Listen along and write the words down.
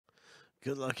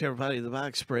Good luck, everybody, in the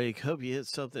box break. Hope you hit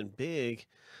something big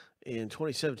in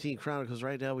 2017 Chronicles.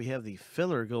 Right now, we have the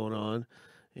filler going on,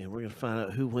 and we're going to find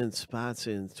out who wins spots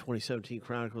in 2017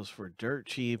 Chronicles for dirt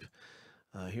cheap.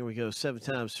 Here we go, 7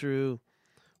 times through.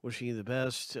 Wishing you the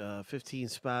best. 15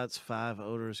 spots, 5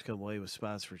 owners come away with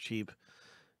spots for cheap.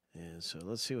 And so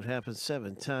let's see what happens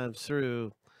 7 times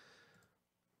through.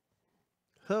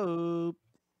 Hope.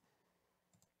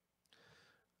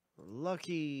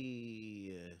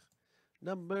 Lucky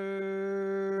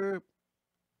number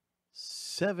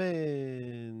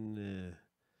 7.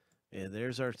 And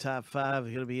there's our top 5.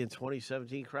 Going to be in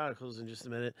 2017 Chronicles in just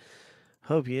a minute.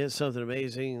 Hope you hit something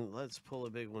amazing. Let's pull a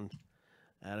big one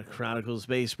out of Chronicles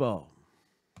Baseball.